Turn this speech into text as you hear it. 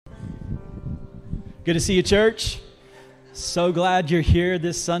Good to see you, church. So glad you're here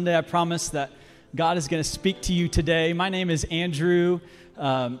this Sunday. I promise that God is going to speak to you today. My name is Andrew.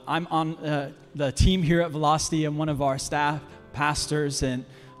 I'm on the team here at Velocity. I'm one of our staff pastors, and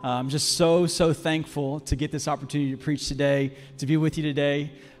I'm just so thankful to get this opportunity to preach today, to be with you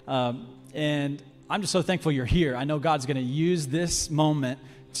today. And I'm just so thankful you're here. I know God's going to use this moment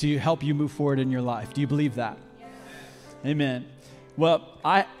to help you move forward in your life. Do you believe that? Yes. Amen. Well,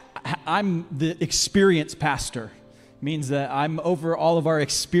 I'm the experienced pastor. Means that I'm over all of our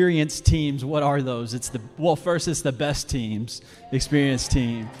experienced teams. What are those? First it's the best teams, experienced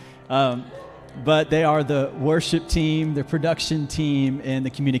team. But they are the worship team, the production team, and the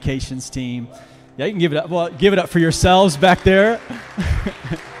communications team. Yeah, you can give it up. Well, give it up for yourselves back there.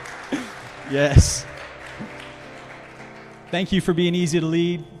 Yes. Thank you for being easy to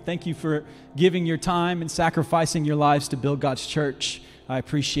lead. Thank you for giving your time and sacrificing your lives to build God's church. I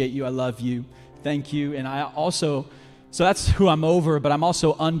appreciate you. I love you. Thank you. And so that's who I'm over, but I'm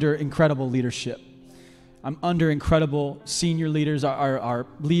also under incredible leadership. I'm under incredible senior leaders, our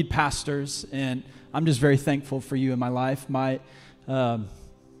lead pastors, and I'm just very thankful for you in my life. I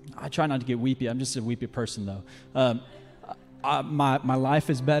try not to get weepy. I'm just a weepy person, though. My life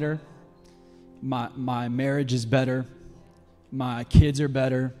is better. My marriage is better. My kids are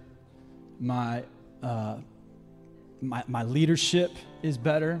better. My leadership is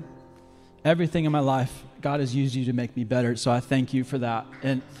better. Everything in my life, God has used you to make me better, so I thank you for that.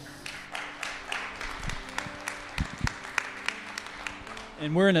 And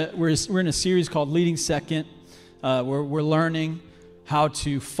we're in a series called Leading Second, where we're learning how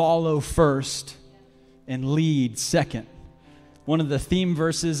to follow first and lead second. One of the theme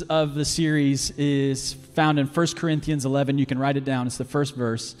verses of the series is found in 1 Corinthians 11. You can write it down. It's the first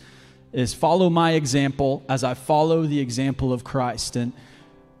verse. Is follow my example as I follow the example of Christ. And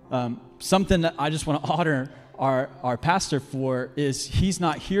something that I just want to honor our pastor for is he's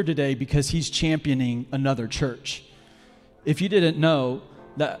not here today because he's championing another church. If you didn't know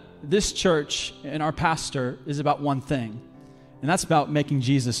that this church and our pastor is about one thing, and that's about making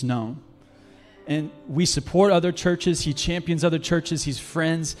Jesus known. And we support other churches. He champions other churches. He's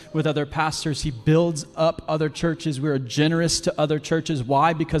friends with other pastors. He builds up other churches. We are generous to other churches.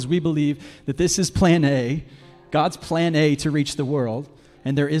 Why? Because we believe that this is plan A, God's plan A to reach the world,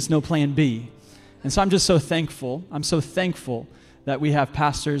 and there is no plan B. And so I'm just so thankful. I'm so thankful that we have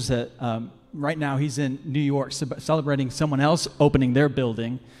pastors that right now he's in New York celebrating someone else opening their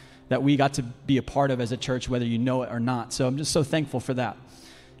building that we got to be a part of as a church, whether you know it or not. So I'm just so thankful for that.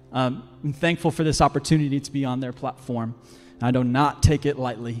 I'm thankful for this opportunity to be on their platform. I do not take it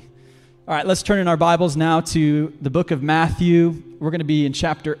lightly. All right, let's turn in our Bibles now to the book of Matthew. We're going to be in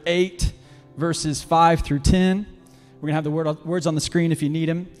chapter 8, verses 5 through 10. We're going to have the words on the screen if you need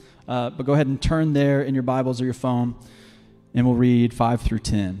them. But go ahead and turn there in your Bibles or your phone, and we'll read 5 through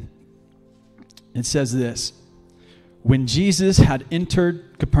 10. It says this: When Jesus had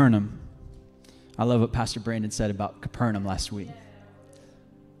entered Capernaum. I love what Pastor Brandon said about Capernaum last week.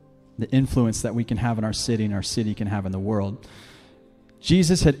 The influence that we can have in our city and our city can have in the world.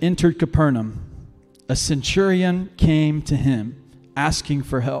 Jesus had entered Capernaum. A centurion came to him, asking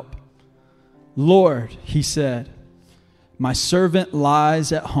for help. "Lord," he said, "my servant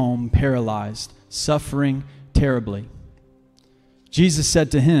lies at home paralyzed, suffering terribly." Jesus said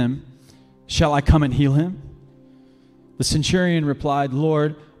to him, "Shall I come and heal him?" The centurion replied,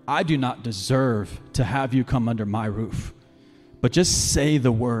 "Lord, I do not deserve to have you come under my roof. But just say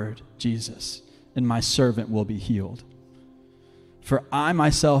the word, Jesus, and my servant will be healed. For I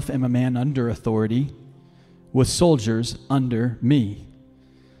myself am a man under authority, with soldiers under me.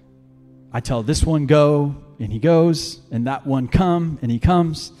 I tell this one, go, and he goes, and that one, come, and he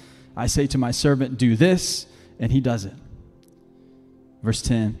comes. I say to my servant, do this, and he does it." Verse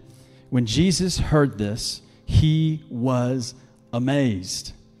 10, when Jesus heard this, he was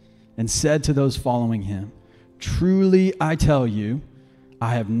amazed and said to those following him, "Truly I tell you,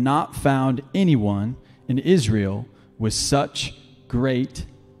 I have not found anyone in Israel with such great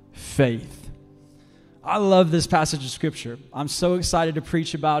faith." I love this passage of Scripture. I'm so excited to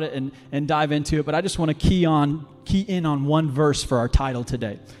preach about it and dive into it, but I just want to key in on one verse for our title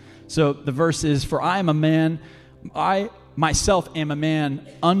today. So the verse is, "For I myself am a man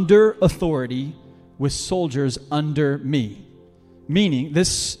under authority with soldiers under me." Meaning,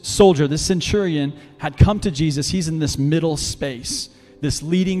 this soldier, this centurion, had come to Jesus. He's in this middle space, this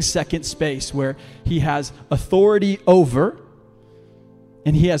leading second space where he has authority over,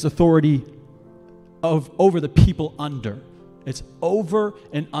 and he has authority over the people under. It's over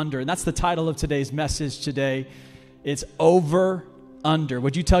and under. And that's the title of today's message today. It's over, under.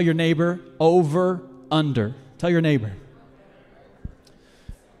 Would you tell your neighbor, over, under. Tell your neighbor.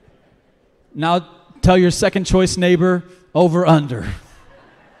 Now tell your second choice neighbor, over under.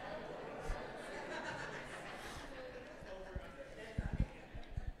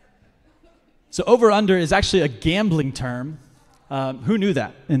 So over under is actually a gambling term. Who knew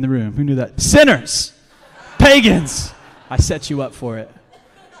that in the room? Who knew that? Sinners, pagans. I set you up for it.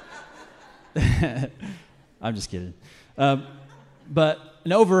 I'm just kidding. But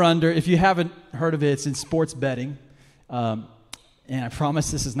an over-under, if you haven't heard of it, it's in sports betting. And I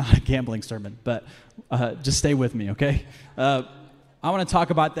promise this is not a gambling sermon, but just stay with me, okay? I want to talk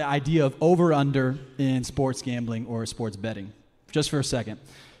about the idea of over-under in sports gambling or sports betting, just for a second.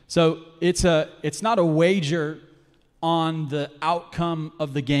 So it's not a wager on the outcome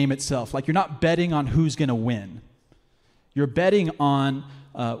of the game itself. Like, you're not betting on who's going to win. You're betting on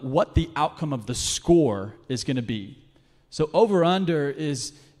what the outcome of the score is going to be. So over/under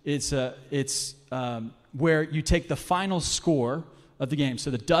is where you take the final score of the game.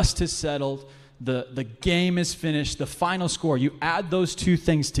 So the dust has settled, the game is finished, the final score. You add those two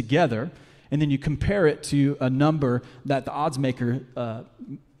things together, and then you compare it to a number that the odds maker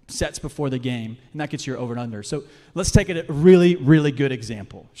sets before the game, and that gets your over and under. So let's take it a really, really good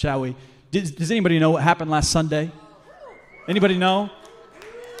example, shall we? Does anybody know what happened last Sunday? Anybody know?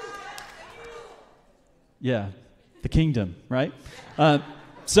 Yeah, the kingdom, right?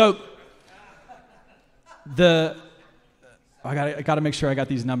 So I got to make sure I got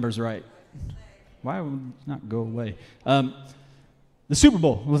these numbers right. Why would it not go away? The Super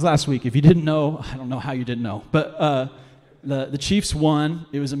Bowl was last week. If you didn't know, I don't know how you didn't know, but the Chiefs won.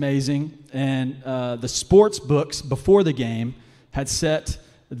 It was amazing, and the sports books before the game had set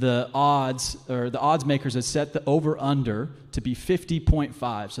the odds, or the odds makers had set the over/under to be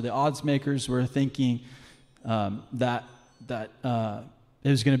 50.5. So the odds makers were thinking that it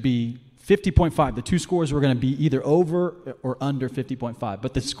was going to be 50.5. The two scores were going to be either over or under 50.5.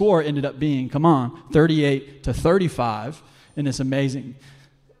 But the score ended up being, 38-35 in this amazing,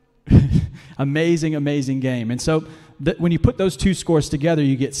 amazing game. And so when you put those two scores together,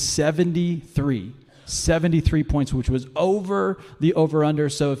 you get 73 points, which was over the over-under.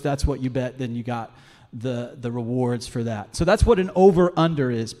 So if that's what you bet, then you got the rewards for that. So that's what an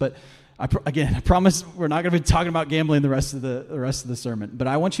over-under is. But I promise we're not going to be talking about gambling the rest of the sermon. But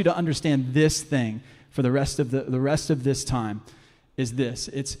I want you to understand this thing for the rest of this time is this.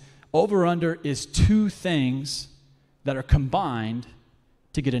 It's over-under is two things that are combined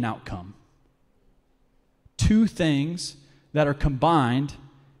to get an outcome. Two things that are combined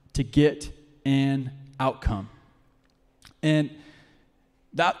to get an outcome. And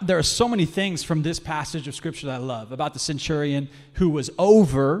that there are so many things from this passage of Scripture that I love about the centurion who was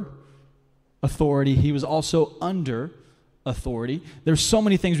over authority. He was also under authority. There's so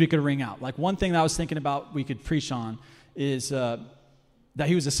many things we could wring out. Like, one thing that I was thinking about we could preach on is that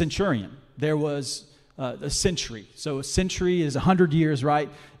he was a centurion. There was a century. So a century is 100 years, right?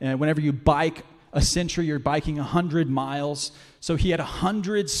 And whenever you bike a century, you're biking 100 miles. So he had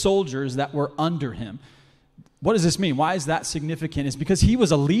 100 soldiers that were under him. What does this mean? Why is that significant? It's because he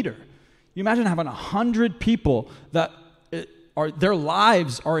was a leader. You imagine having 100 people that their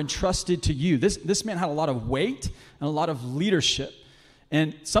lives are entrusted to you. This man had a lot of weight and a lot of leadership.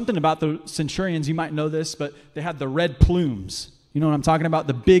 And something about the centurions, you might know this, but they had the red plumes. You know what I'm talking about?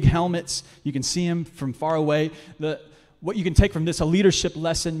 The big helmets. You can see them from far away. What you can take from this, a leadership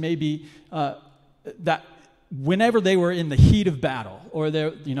lesson, maybe that whenever they were in the heat of battle, or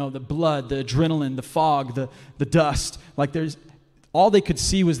the blood, the adrenaline, the fog, the dust, all they could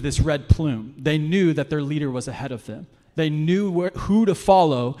see was this red plume. They knew that their leader was ahead of them. They knew who to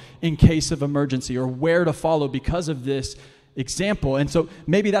follow in case of emergency, or where to follow because of this example. And so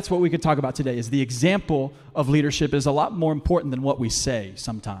maybe that's what we could talk about today, is the example of leadership is a lot more important than what we say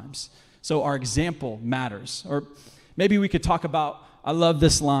sometimes. So our example matters. Or maybe we could talk about, I love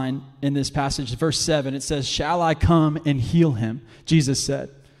this line in this passage, verse 7. It says, "Shall I come and heal him?" Jesus said.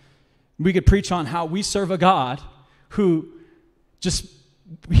 We could preach on how we serve a God who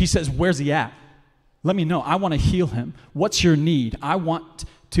he says, "Where's he at? Let me know. I want to heal him. What's your need? I want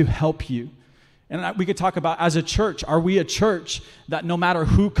to help you." And we could talk about, as a church, are we a church that no matter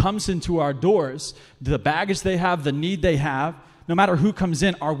who comes into our doors, the baggage they have, the need they have, no matter who comes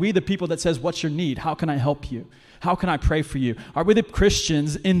in, are we the people that says, "What's your need? How can I help you? How can I pray for you?" Are we the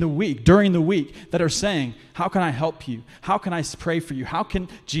Christians in the week, during the week, that are saying, "How can I help you? How can I pray for you? How can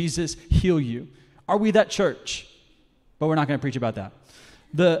Jesus heal you?" Are we that church? But we're not going to preach about that.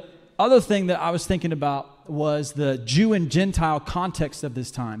 The other thing that I was thinking about was the Jew and Gentile context of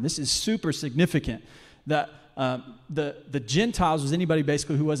this time. This is super significant, that the Gentiles was anybody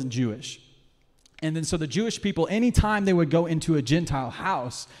basically who wasn't Jewish. And then so the Jewish people, anytime they would go into a Gentile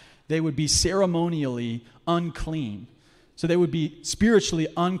house, they would be ceremonially unclean. So they would be spiritually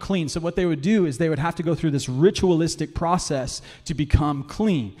unclean. So what they would do is they would have to go through this ritualistic process to become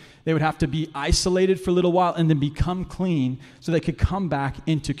clean. They would have to be isolated for a little while and then become clean so they could come back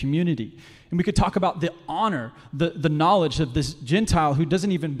into community. And we could talk about the honor, the knowledge of this Gentile who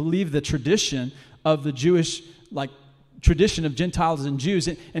doesn't even believe the tradition of the Jewish, tradition of Gentiles and Jews.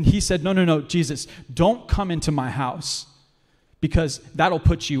 And he said, no, Jesus, don't come into my house because that'll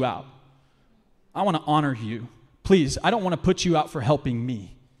put you out. I want to honor you. Please, I don't want to put you out for helping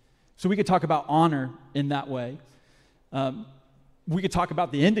me. So we could talk about honor in that way. We could talk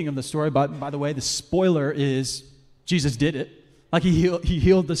about the ending of the story, but by the way, the spoiler is Jesus did it. He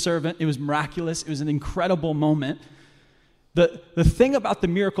healed the servant. It was miraculous. It was an incredible moment. The thing about the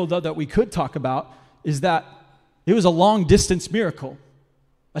miracle, though, that we could talk about is that it was a long-distance miracle,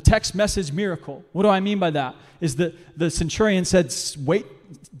 a text message miracle. What do I mean by that? Is that the centurion said, wait,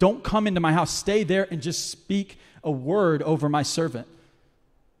 don't come into my house. Stay there and just speak a word over my servant.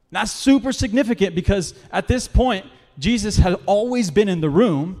 That's super significant because at this point, Jesus had always been in the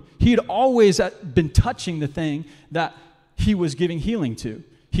room. He had always been touching the thing that he was giving healing to.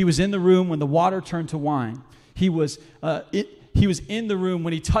 He was in the room when the water turned to wine. He was in the room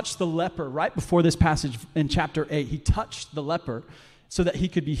when he touched the leper right before this passage in chapter 8. He touched the leper so that he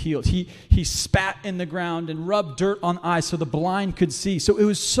could be healed. He spat in the ground and rubbed dirt on eyes so the blind could see. So it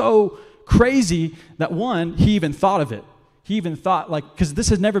was so crazy that he even thought of it. He even thought, because this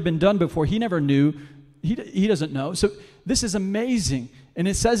has never been done before. He never knew. He doesn't know. So this is amazing. And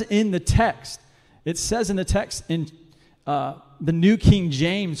it says in the text, in the New King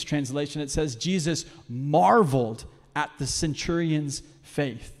James translation, it says Jesus marveled at the centurion's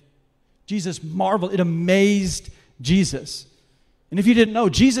faith. Jesus marveled. It amazed Jesus. And if you didn't know,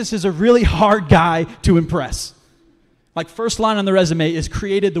 Jesus is a really hard guy to impress. First line on the resume is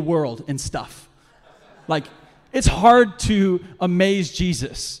created the world and stuff. It's hard to amaze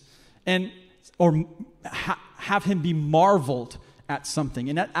Jesus or have him be marveled at something.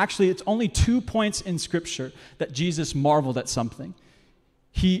 And it's only 2 points in Scripture that Jesus marveled at something.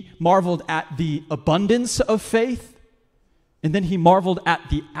 He marveled at the abundance of faith, and then he marveled at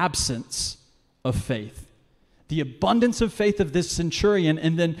the absence of faith. The abundance of faith of this centurion,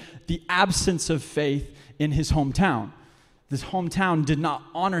 and then the absence of faith in his hometown. This hometown did not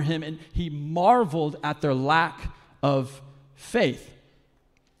honor him, and he marveled at their lack of faith.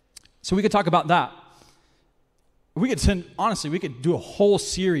 So we could talk about that. We could do a whole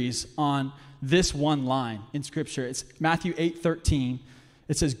series on this one line in Scripture. It's Matthew 8:13.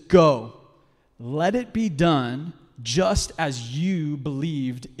 It says, "Go, let it be done just as you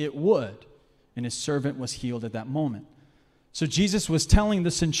believed it would." And his servant was healed at that moment. So Jesus was telling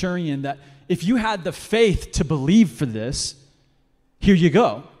the centurion that if you had the faith to believe for this, here you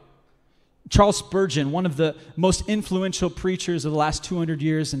go. Charles Spurgeon, one of the most influential preachers of the last 200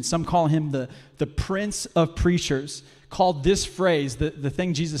 years, and some call him the prince of preachers, called this phrase, the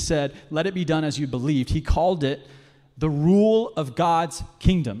thing Jesus said, "Let it be done as you believed," he called it the rule of God's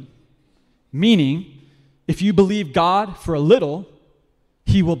kingdom. Meaning, if you believe God for a little,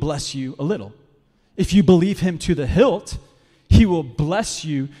 he will bless you a little. If you believe him to the hilt, he will bless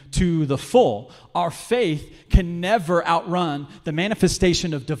you to the full. Our faith can never outrun the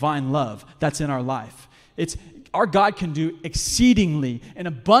manifestation of divine love that's in our life. Our God can do exceedingly and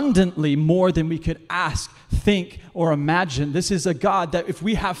abundantly more than we could ask, think, or imagine. This is a God that if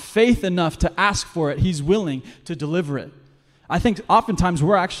we have faith enough to ask for it, he's willing to deliver it. I think oftentimes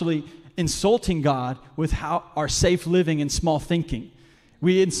we're actually insulting God with our safe living and small thinking.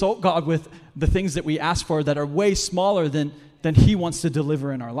 We insult God with the things that we ask for that are way smaller than he wants to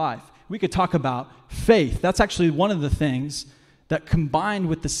deliver in our life. We could talk about faith. That's actually one of the things that, combined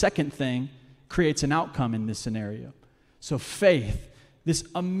with the second thing, creates an outcome in this scenario. So faith, this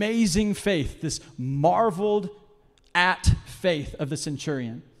amazing faith, this marveled at faith of the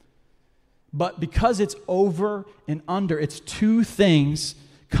centurion. But because it's over and under, it's two things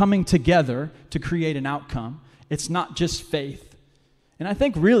coming together to create an outcome. It's not just faith. And I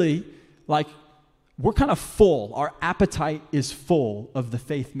think really, we're kind of full. Our appetite is full of the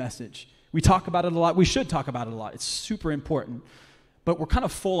faith message. We talk about it a lot. We should talk about it a lot. It's super important. But we're kind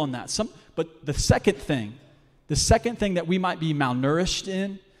of full on that. But the second thing that we might be malnourished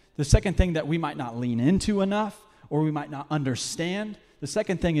in, the second thing that we might not lean into enough, or we might not understand, the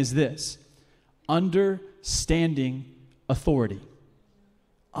second thing is this: understanding authority.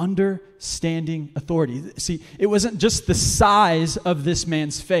 Understanding authority. See, it wasn't just the size of this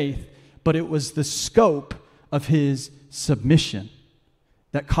man's faith, but it was the scope of his submission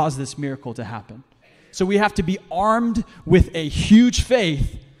that caused this miracle to happen. So we have to be armed with a huge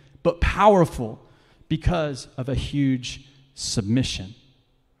faith, but powerful because of a huge submission.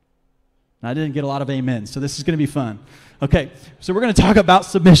 I didn't get a lot of amens, so this is going to be fun. Okay, so we're going to talk about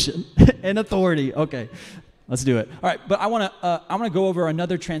submission and authority. Okay, let's do it. All right, but I want to go over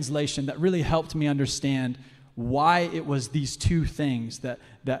another translation that really helped me understand why it was these two things that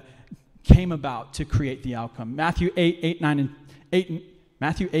came about to create the outcome. Matthew 8, 8 and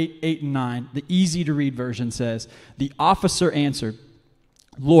 9, the easy-to-read version says, "The officer answered,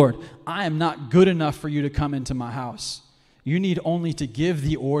 'Lord, I am not good enough for you to come into my house. You need only to give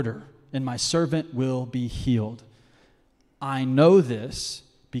the order, and my servant will be healed. I know this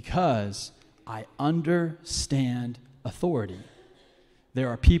because I understand authority. There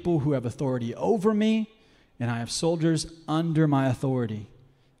are people who have authority over me, and I have soldiers under my authority.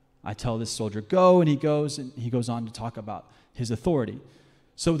 I tell this soldier, go, and he goes on to talk about his authority.'"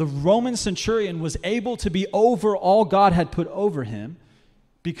 So the Roman centurion was able to be over all God had put over him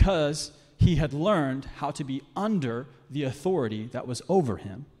because he had learned how to be under the authority that was over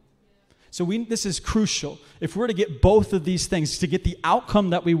him. So this is crucial. If we're to get both of these things, to get the outcome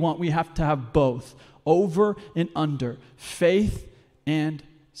that we want, we have to have both, over and under, faith and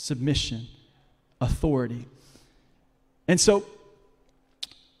submission, authority. And so,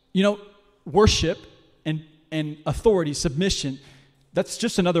 worship and authority, submission, that's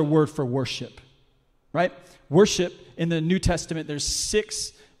just another word for worship, right? Worship, in the New Testament, there's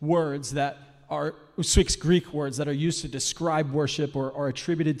 6 Greek words that are used to describe worship or are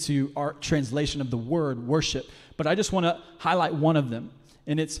attributed to our translation of the word worship. But I just want to highlight one of them,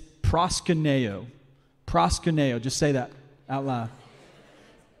 and it's proskuneo. Proskuneo, just say that out loud.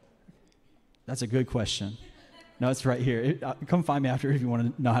 That's a good question. No, it's right here. Come find me after if you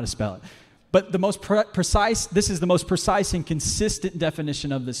want to know how to spell it. But the most this is the most precise and consistent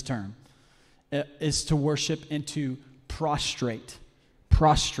definition of this term, is to worship and to prostrate.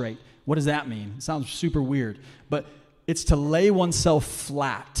 Prostrate. What does that mean? It sounds super weird, but it's to lay oneself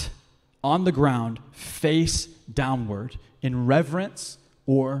flat on the ground, face downward, in reverence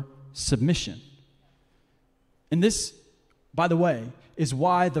or submission. And this, by the way, is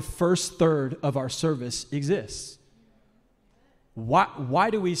why the first third of our service exists. Why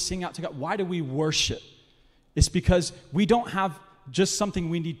do we sing out to God? Why do we worship? It's because we don't have just something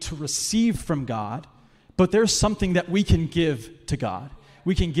we need to receive from God, but there's something that we can give to God.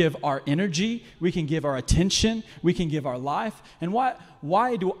 We can give our energy, we can give our attention, we can give our life. And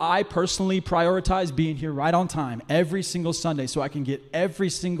why do I personally prioritize being here right on time every single Sunday so I can get every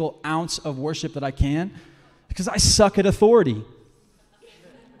single ounce of worship that I can? Because I suck at authority.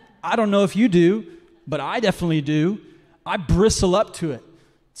 I don't know if you do, but I definitely do. I bristle up to it.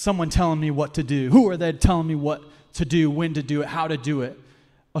 Someone telling me what to do. Who are they telling me what to do, when to do it, how to do it?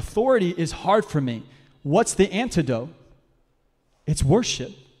 Authority is hard for me. What's the antidote? It's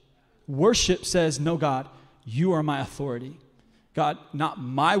worship. Worship says, no, God, you are my authority. God, not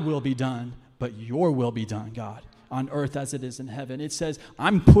my will be done, but your will be done, God, on earth as it is in heaven. It says,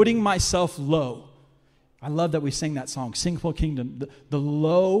 I'm putting myself low. I love that we sing that song, Sing Full Kingdom. The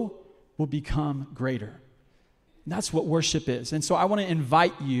low will become greater. That's what worship is. And so I want to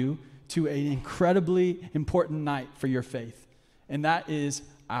invite you to an incredibly important night for your faith. And that is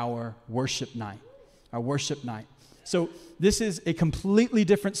our worship night. Our worship night. So this is a completely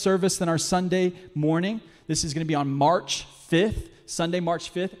different service than our Sunday morning. This is going to be on March 5th, Sunday,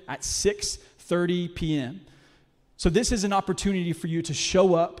 March 5th at 6:30 p.m. So this is an opportunity for you to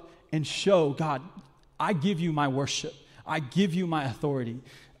show up and show, God, I give you my worship. I give you my authority.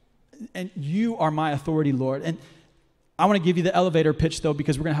 And you are my authority, Lord. And I want to give you the elevator pitch, though,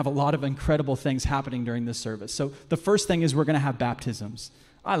 because we're going to have a lot of incredible things happening during this service. So the first thing is we're going to have baptisms.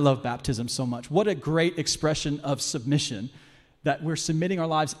 I love baptism so much. What a great expression of submission, that we're submitting our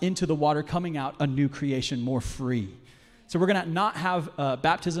lives into the water, coming out a new creation, more free. So we're going to not have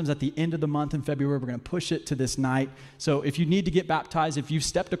baptisms at the end of the month in February. We're going to push it to this night. So if you need to get baptized, if you've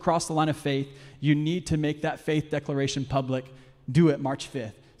stepped across the line of faith, you need to make that faith declaration public. Do it March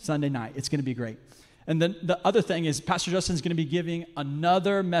 5th, Sunday night. It's going to be great. And then the other thing is Pastor Justin's going to be giving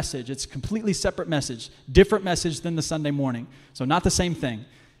another message. It's a completely separate message, different message than the Sunday morning. So not the same thing.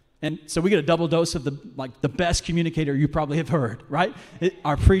 And so we get a double dose of the best communicator you probably have heard, right?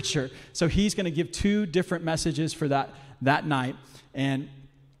 Our preacher. So he's going to give 2 different messages for that night. And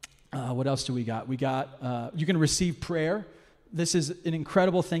what else do we got? We got, you can receive prayer. This is an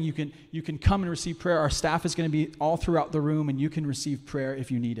incredible thing. You can come and receive prayer. Our staff is going to be all throughout the room, and you can receive prayer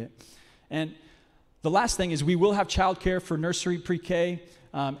if you need it. And the last thing is we will have childcare for nursery, pre-K.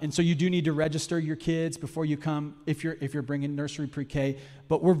 And so you do need to register your kids before you come if you're bringing nursery pre-K.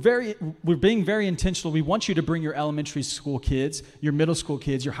 But we're being very intentional. We want you to bring your elementary school kids, your middle school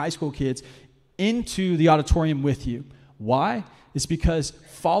kids, your high school kids into the auditorium with you. Why? It's because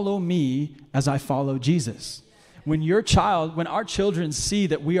follow me as I follow Jesus. When our children see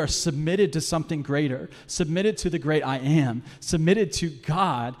that we are submitted to something greater, submitted to the great I am, submitted to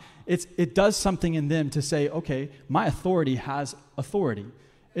God, it does something in them to say, okay, my authority has authority.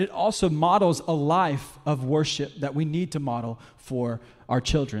 It also models a life of worship that we need to model for our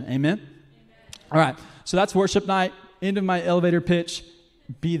children. Amen? All right, so that's worship night. End of my elevator pitch.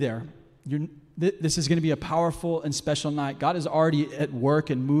 Be there. This is going to be a powerful and special night. God is already at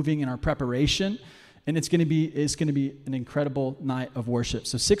work and moving in our preparation, and it's going to be an incredible night of worship.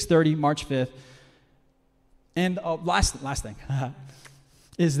 So 6:30, March 5th. And last thing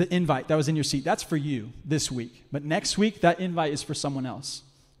is the invite that was in your seat. That's for you this week. But next week, that invite is for someone else.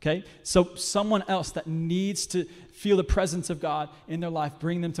 Okay? So someone else that needs to feel the presence of God in their life,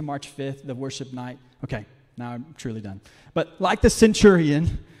 bring them to March 5th, the worship night. Okay, now I'm truly done. But like the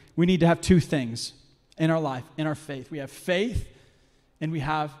centurion, we need to have two things in our life, in our faith. We have faith and we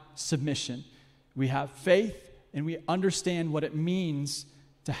have submission. We have faith and we understand what it means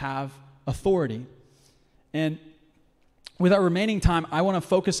to have authority. And with our remaining time, I want to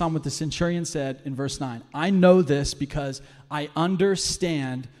focus on what the centurion said in verse 9. I know this because I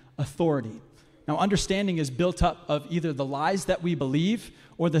understand authority. Now, understanding is built up of either the lies that we believe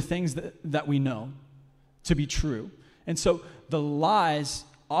or the things that we know to be true. And so the lies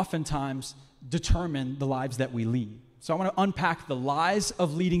oftentimes determine the lives that we lead. So I want to unpack the lies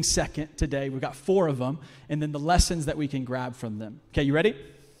of leading second today. We've got 4 of them, and then the lessons that we can grab from them. Okay, you ready?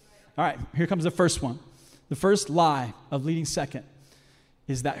 All right, here comes the first one. The first lie of leading second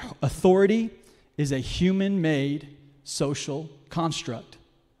is that authority is a human-made social construct.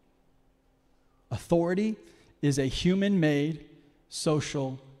 Authority is a human-made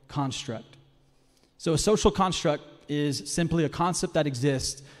social construct. So a social construct is simply a concept that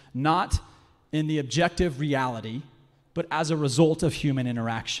exists not in the objective reality, but as a result of human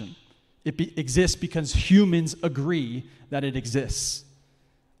interaction. It exists because humans agree that it exists.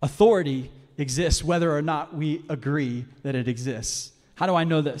 Authority exists whether or not we agree that it exists. How do I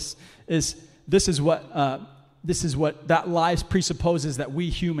know this? This is what that lie presupposes, that we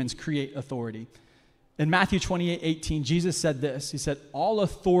humans create authority. In Matthew 28:18, Jesus said this. He said, all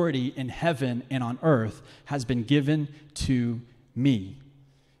authority in heaven and on earth has been given to me.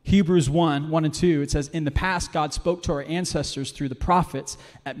 Hebrews 1 and 2, it says, in the past, God spoke to our ancestors through the prophets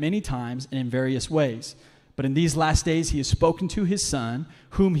at many times and in various ways. But in these last days, he has spoken to his Son,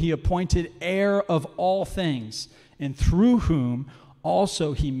 whom he appointed heir of all things, and through whom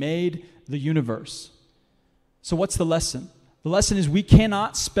also he made the universe. So what's the lesson? The lesson is we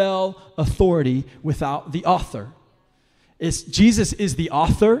cannot spell authority without the author. Jesus is the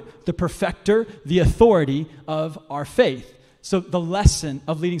author, the perfecter, the authority of our faith. So the lesson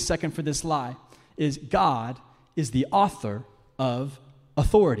of leading second for this lie is God is the author of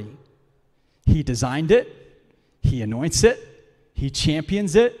authority. He designed it. He anoints it. He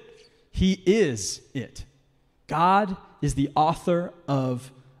champions it. He is it. God is the author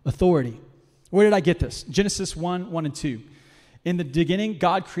of authority. Where did I get this? Genesis 1 and 2. In the beginning,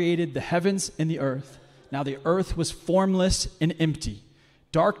 God created the heavens and the earth. Now the earth was formless and empty.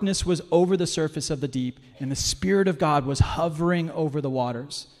 Darkness was over the surface of the deep, and the Spirit of God was hovering over the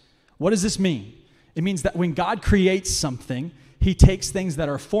waters. What does this mean? It means that when God creates something, he takes things that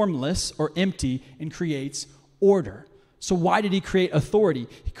are formless or empty and creates order. So why did he create authority?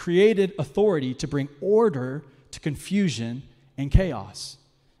 He created authority to bring order to confusion and chaos.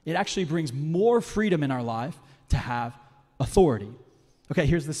 It actually brings more freedom in our life to have authority. Okay,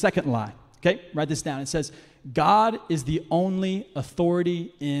 here's the second lie. Okay, write this down. It says, God is the only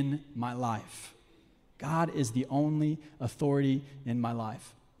authority in my life. God is the only authority in my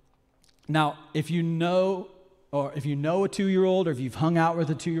life. Now, if you know a 2-year-old, or if you've hung out with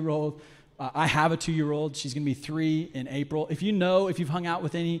a 2-year-old, I have a 2-year-old. She's going to be 3 in April. If you've hung out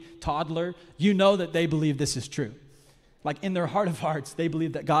with any toddler, you know that they believe this is true. Like in their heart of hearts, they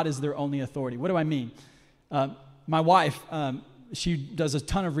believe that God is their only authority. What do I mean? My wife, she does a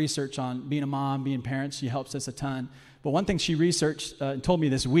ton of research on being a mom, being parents. She helps us a ton. But one thing she researched and told me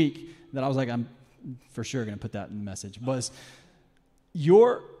this week that I was like, I'm for sure going to put that in the message, was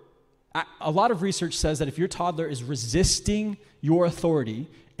a lot of research says that if your toddler is resisting your authority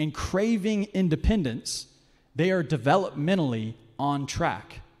and craving independence, they are developmentally on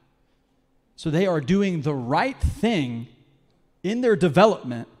track. So they are doing the right thing in their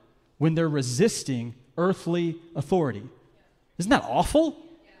development when they're resisting earthly authority. Isn't that awful?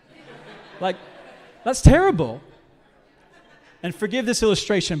 Like, that's terrible. And forgive this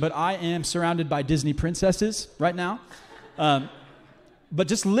illustration, but I am surrounded by Disney princesses right now. But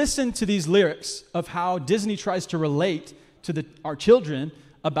just listen to these lyrics of how Disney tries to relate to our children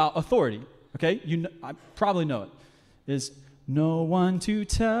about authority. Okay? I probably know it. Is no one to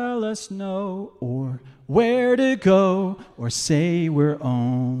tell us no, or where to go, or say we're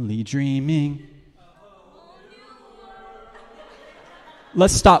only dreaming.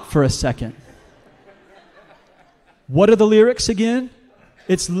 Let's stop for a second. What are the lyrics again?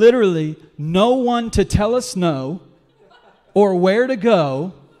 It's literally no one to tell us no, or where to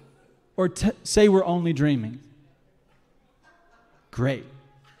go, or say we're only dreaming. Great.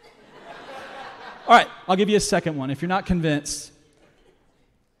 All right, I'll give you a second one. If you're not convinced,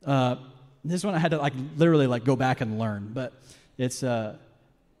 this one I had to literally go back and learn, but it's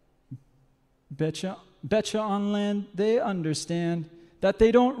betcha on land they understand that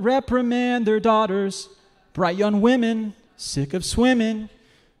they don't reprimand their daughters, bright young women, sick of swimming,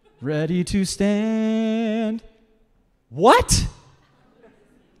 ready to stand. What?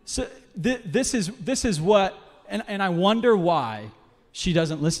 So this is what, and I wonder why she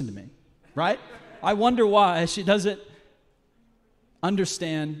doesn't listen to me, right? I wonder why she doesn't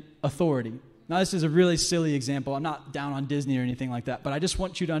understand authority. Now, this is a really silly example. I'm not down on Disney or anything like that, but I just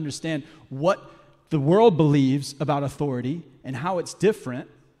want you to understand what the world believes about authority and how it's different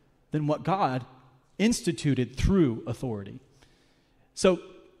than what God instituted through authority. So,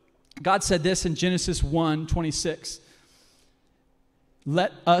 God said this in Genesis 1:26.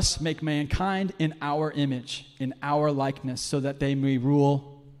 Let us make mankind in our image, in our likeness, so that they may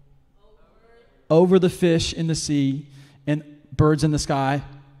rule over the fish in the sea and birds in the sky,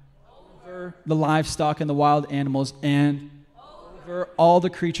 over the livestock and the wild animals, and over all the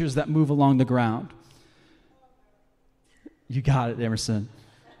creatures that move along the ground. You got it, Emerson.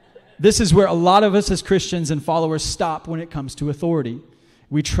 This is where a lot of us as Christians and followers stop when it comes to authority.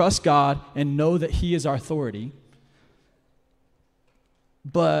 We trust God and know that He is our authority,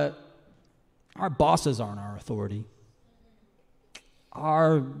 but our bosses aren't our authority.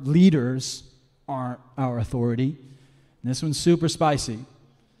 Our leaders aren't our authority. And this one's super spicy,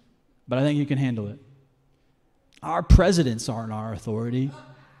 but I think you can handle it. Our presidents aren't our authority.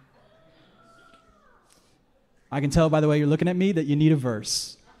 I can tell by the way you're looking at me that you need a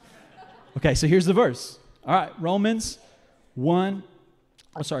verse. Okay, so here's the verse. All right, Romans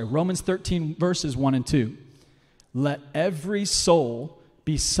 13, verses 1 and 2. Let every soul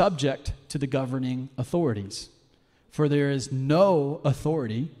be subject to the governing authorities, for there is no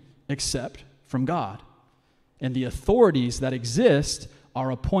authority except from God, and the authorities that exist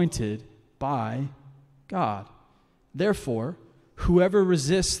are appointed by God. Therefore, whoever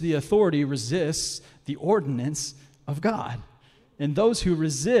resists the authority resists the ordinance of God, and those who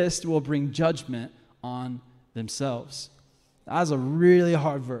resist will bring judgment on themselves. That was a really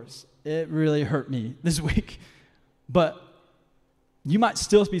hard verse. It really hurt me this week. But you might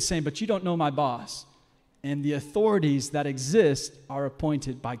still be saying, but you don't know my boss. And the authorities that exist are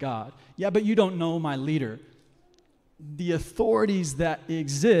appointed by God. Yeah, but you don't know my leader. The authorities that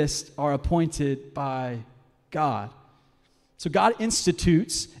exist are appointed by God. So God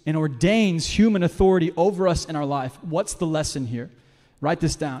institutes and ordains human authority over us in our life. What's the lesson here? Write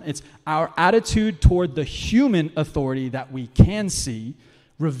this down. It's our attitude toward the human authority that we can see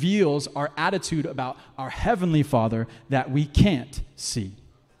reveals our attitude about our Heavenly Father that we can't see.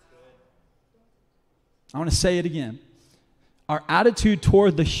 I want to say it again. Our attitude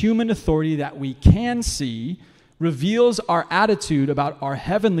toward the human authority that we can see reveals our attitude about our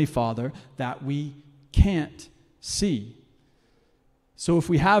Heavenly Father that we can't see. So if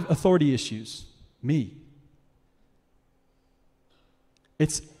we have authority issues,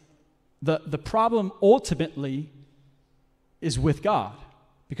 it's the problem ultimately is with God.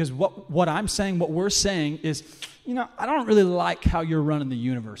 Because what I'm saying, what we're saying is, I don't really like how you're running the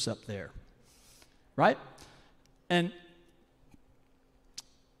universe up there. Right? And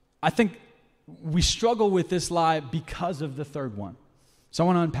I think we struggle with this lie because of the third one. So I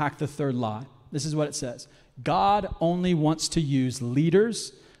want to unpack the third lie. This is what it says. God only wants to use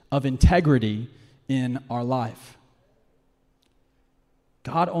leaders of integrity in our life.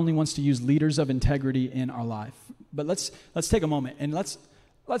 God only wants to use leaders of integrity in our life. But let's take a moment and let's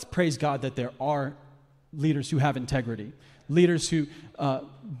praise God that there are leaders who have integrity. Leaders who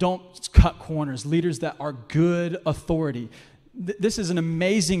don't cut corners. Leaders that are good authority. This is an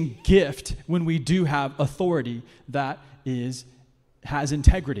amazing gift when we do have authority that has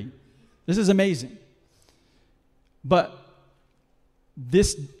integrity. This is amazing. But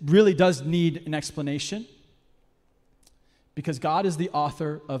this really does need an explanation because God is the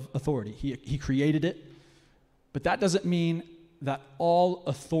author of authority. He created it, but that doesn't mean that all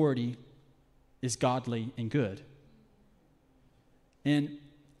authority is godly and good. And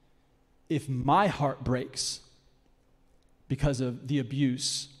if my heart breaks because of the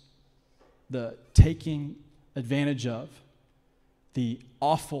abuse, the taking advantage of, the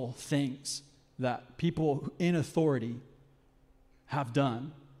awful things that people in authority have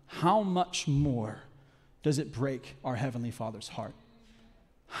done, how much more does it break our Heavenly Father's heart?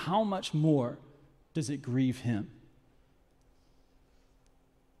 How much more does it grieve him?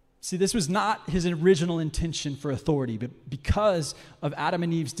 See, this was not his original intention for authority, but because of Adam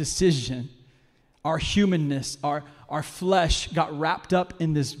and Eve's decision, our humanness, our flesh got wrapped up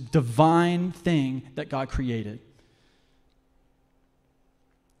in this divine thing that God created.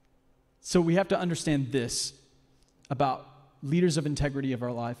 So we have to understand this about leaders of integrity of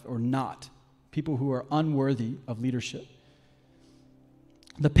our life or not, people who are unworthy of leadership.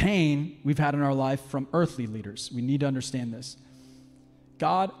 The pain we've had in our life from earthly leaders, we need to understand this.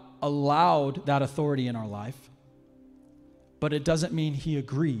 God allowed that authority in our life, but it doesn't mean he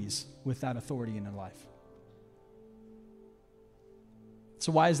agrees with that authority in our life.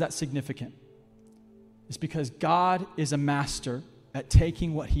 So why is that significant? It's because God is a master at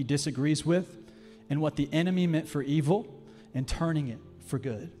taking what he disagrees with and what the enemy meant for evil and turning it for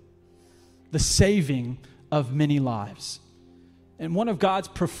good. The saving of many lives. And one of God's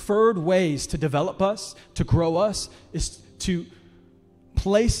preferred ways to develop us, to grow us, is to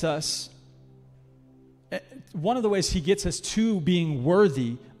place us. One of the ways he gets us to being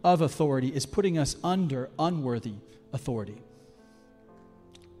worthy of authority is putting us under unworthy authority.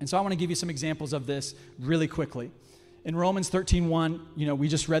 And so I want to give you some examples of this really quickly. In Romans 13:1, we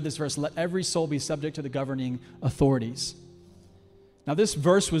just read this verse, let every soul be subject to the governing authorities. Now, this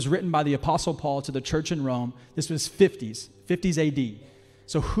verse was written by the Apostle Paul to the church in Rome. This was 50s AD.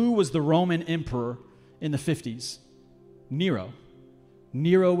 So who was the Roman emperor in the 50s? Nero.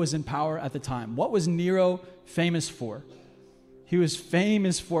 Nero was in power at the time. What was Nero famous for? He was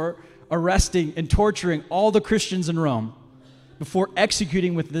famous for arresting and torturing all the Christians in Rome before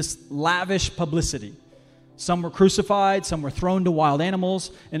executing with this lavish publicity. Some were crucified, some were thrown to wild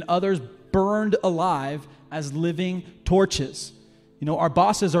animals, and others burned alive as living torches. Our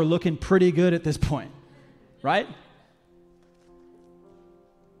bosses are looking pretty good at this point, right?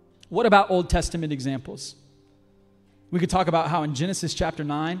 What about Old Testament examples? We could talk about how in Genesis chapter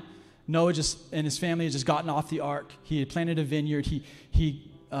 9, Noah and his family had just gotten off the ark. He had planted a vineyard.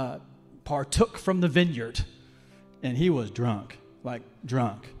 He partook from the vineyard, and he was drunk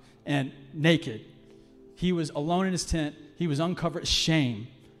and naked. He was alone in his tent. He was uncovered. Shame.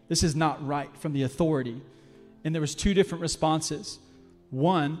 This is not right from the authority. And there was two different responses.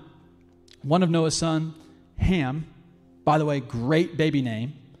 One of Noah's son, Ham, by the way, great baby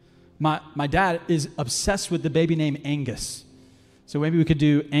name. My dad is obsessed with the baby name Angus. So maybe we could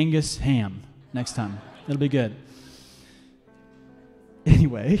do Angus Ham next time. It'll be good.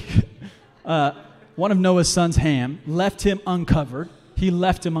 Anyway, one of Noah's sons, Ham, left him uncovered. He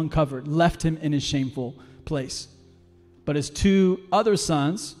left him uncovered, left him in his shameful place. But his two other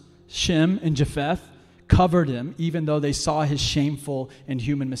sons, Shem and Japheth, covered him even though they saw his shameful and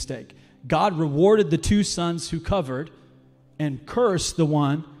human mistake. God rewarded the two sons who covered and cursed the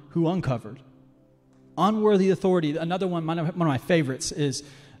one who uncovered. Unworthy authority. Another one of my favorites is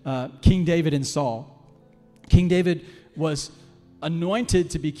King David and Saul. King David was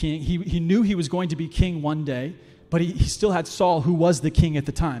anointed to be king. He knew he was going to be king one day, but he still had Saul, who was the king at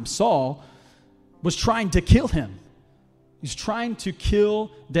the time. Saul was trying to kill him. He's trying to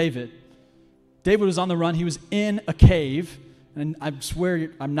kill David. David was on the run. He was in a cave, and I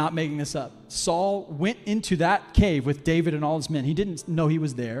swear I'm not making this up. Saul went into that cave with David and all his men. He didn't know he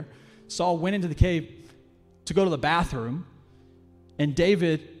was there. Saul went into the cave to go to the bathroom, and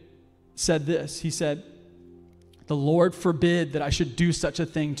David said this. He said, "The Lord forbid that I should do such a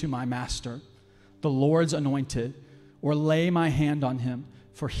thing to my master, the Lord's anointed, or lay my hand on him,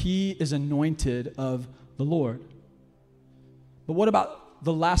 for he is anointed of the Lord." But what about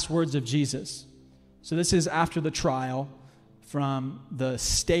the last words of Jesus? So this is after the trial from the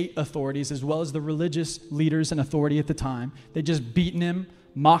state authorities as well as the religious leaders and authority at the time. They just beaten him,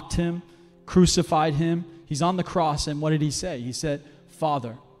 mocked him, crucified him. He's on the cross, and what did he say? He said,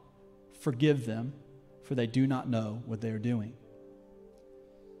 "Father, forgive them, for they do not know what they are doing."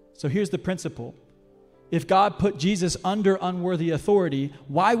 So here's the principle. If God put Jesus under unworthy authority,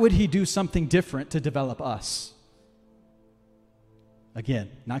 why would he do something different to develop us? Again,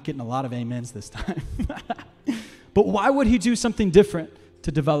 not getting a lot of amens this time. But why would he do something different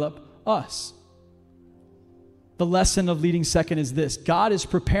to develop us? the lesson of leading second is this: God is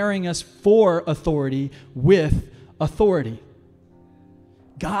preparing us for authority with authority.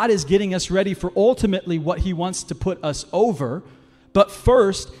 God is getting us ready for ultimately what he wants to put us over, but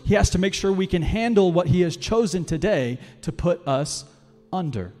first he has to make sure we can handle what he has chosen today to put us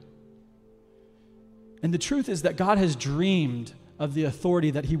under. And the truth is that God has dreamed of the authority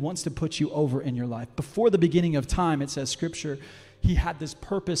that he wants to put you over in your life. Before the beginning of time, it says, Scripture, he had this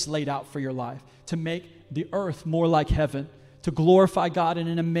purpose laid out for your life, to make the earth more like heaven, to glorify God in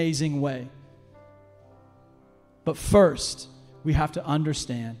an amazing way. But first, we have to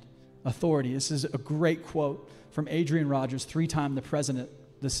understand authority. This is a great quote from Adrian Rogers, 3-time the president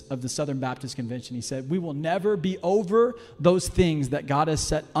of the Southern Baptist Convention. He said, "We will never be over those things that God has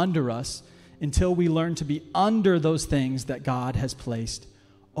set under us until we learn to be under those things that God has placed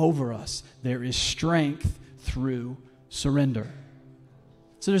over us. There is strength through surrender."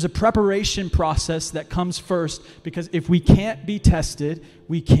 So there's a preparation process that comes first, because if we can't be tested,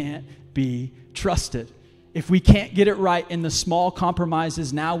 we can't be trusted. If we can't get it right in the small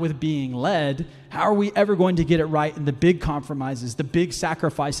compromises now with being led, how are we ever going to get it right in the big compromises, the big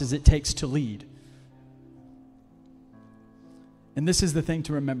sacrifices it takes to lead? And this is the thing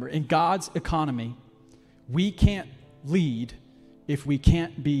to remember. In God's economy, we can't lead if we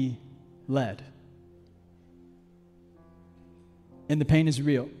can't be led. And the pain is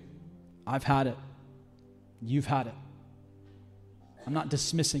real. I've had it. You've had it. I'm not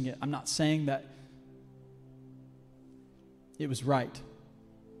dismissing it. I'm not saying that it was right.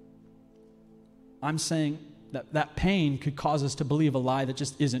 I'm saying that that pain could cause us to believe a lie that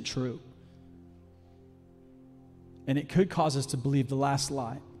just isn't true. And it could cause us to believe the last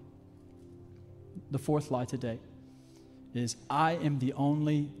lie. The fourth lie today is, I am the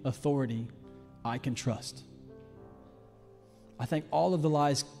only authority I can trust. I think all of the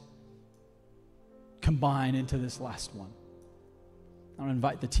lies combine into this last one. I want to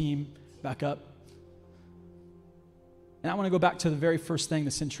invite the team back up. And I want to go back to the very first thing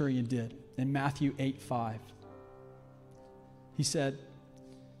the centurion did in Matthew 8:5. He said,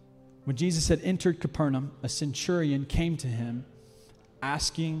 when Jesus had entered Capernaum, a centurion came to him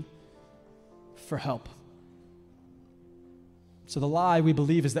asking for help. So the lie we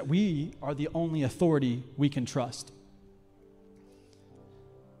believe is that we are the only authority we can trust.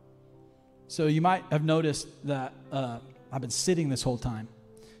 So you might have noticed that I've been sitting this whole time,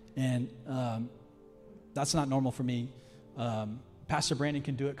 and that's not normal for me. Pastor Brandon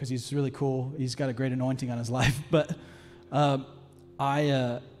can do it because he's really cool. He's got a great anointing on his life. But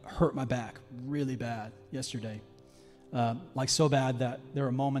I hurt my back really bad yesterday. Like so bad that there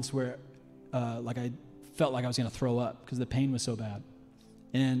were moments where like I felt like I was going to throw up because the pain was so bad.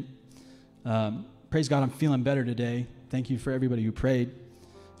 And praise God, I'm feeling better today. Thank you for everybody who prayed.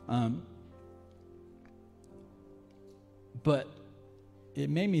 But it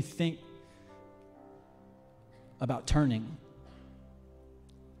made me think about turning.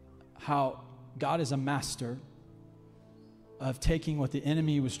 How God is a master of taking what the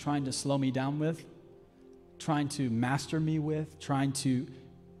enemy was trying to slow me down with, trying to master me with, trying to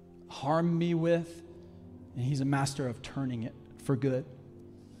harm me with, and he's a master of turning it for good.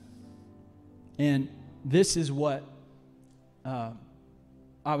 And this is what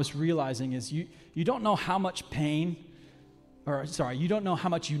I was realizing is you don't know how much pain, you don't know how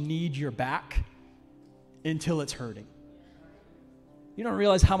much you need your back until it's hurting. You don't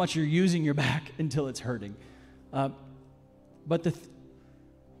realize how much you're using your back until it's hurting. But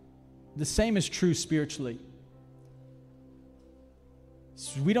the same is true spiritually.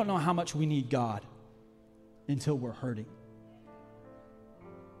 So we don't know how much we need God until we're hurting.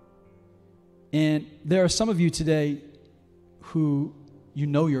 And there are some of you today who you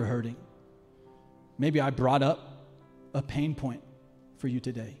know you're hurting. Maybe I brought up a pain point for you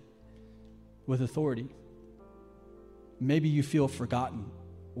today with authority. Maybe you feel forgotten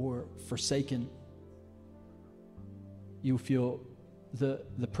or forsaken. You feel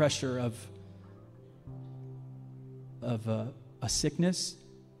the pressure of a sickness.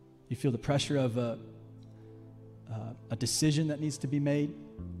 You feel the pressure of a decision that needs to be made.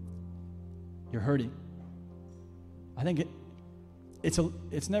 You're hurting. I think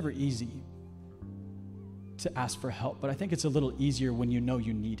it's never easy to ask for help, but I think it's a little easier when you know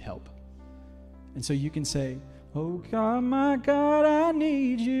you need help. And so you can say, "Oh God, my God, I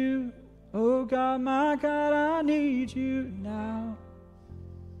need you. Oh God, my God, I need you now."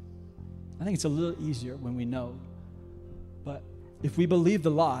 I think it's a little easier when we know. But if we believe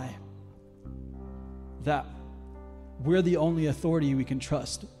the lie that we're the only authority we can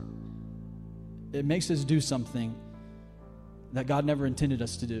trust, it makes us do something that God never intended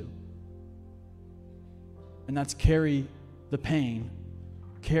us to do. and that's carry the pain,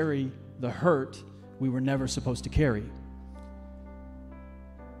 carry the hurt we were never supposed to carry.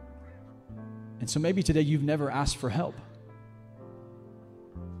 And so maybe today you've never asked for help.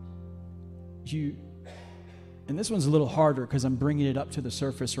 And this one's a little harder because I'm bringing it up to the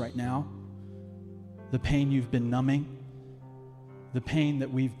surface right now. The pain you've been numbing, the pain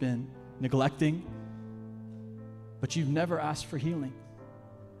that we've been neglecting, but you've never asked for healing.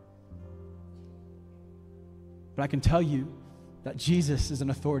 But I can tell you that Jesus is an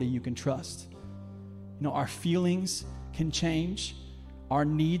authority you can trust. You know, our feelings can change, our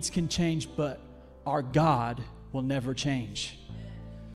needs can change, but our God will never change.